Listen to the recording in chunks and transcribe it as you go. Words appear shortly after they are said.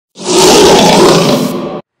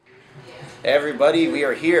Hey everybody, we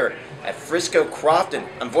are here at Frisco Crofton.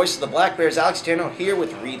 I'm Voice of the Black Bears, Alex Tano, here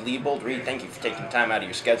with Reid Leibold. Reid, thank you for taking time out of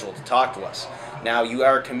your schedule to talk to us. Now, you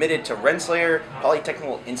are committed to Rensselaer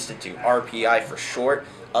Polytechnic Institute, RPI for short,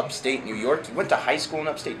 upstate New York. You went to high school in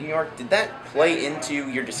upstate New York. Did that play into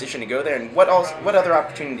your decision to go there? And what other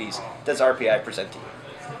opportunities does RPI present to you?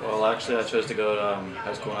 Well, actually, I chose to go to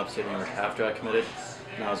high school in upstate New York after I committed.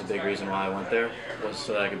 And that was a big reason why I went there, was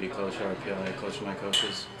so that I could be closer to RPI, closer to my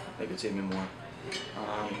coaches. They could see me more.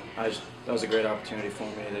 That was a great opportunity for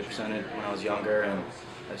me. They presented when I was younger, and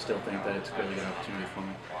I still think that it's a really good opportunity for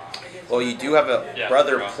me. Well, you do have a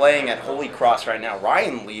brother playing at Holy Cross right now,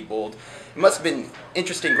 Reid Leibold. It must have been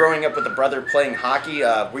interesting growing up with a brother playing hockey.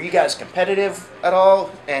 Were you guys competitive at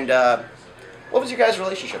all? And what was your guys'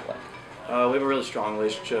 relationship like? We have a really strong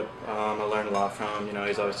relationship. I learned a lot from him.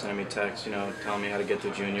 He's always sending me texts, telling me how to get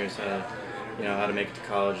through juniors, how to make it to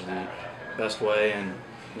college the best way, and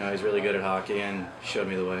he's really good at hockey and showed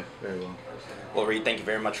me the way very well. Well, Reid, thank you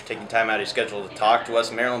very much for taking time out of your schedule to talk to us.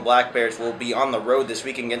 Maryland Black Bears will be on the road this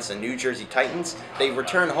week against the New Jersey Titans. They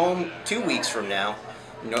return home 2 weeks from now,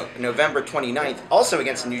 November 29th, also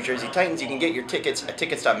against the New Jersey Titans. You can get your tickets at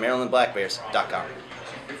tickets.marylandblackbears.com.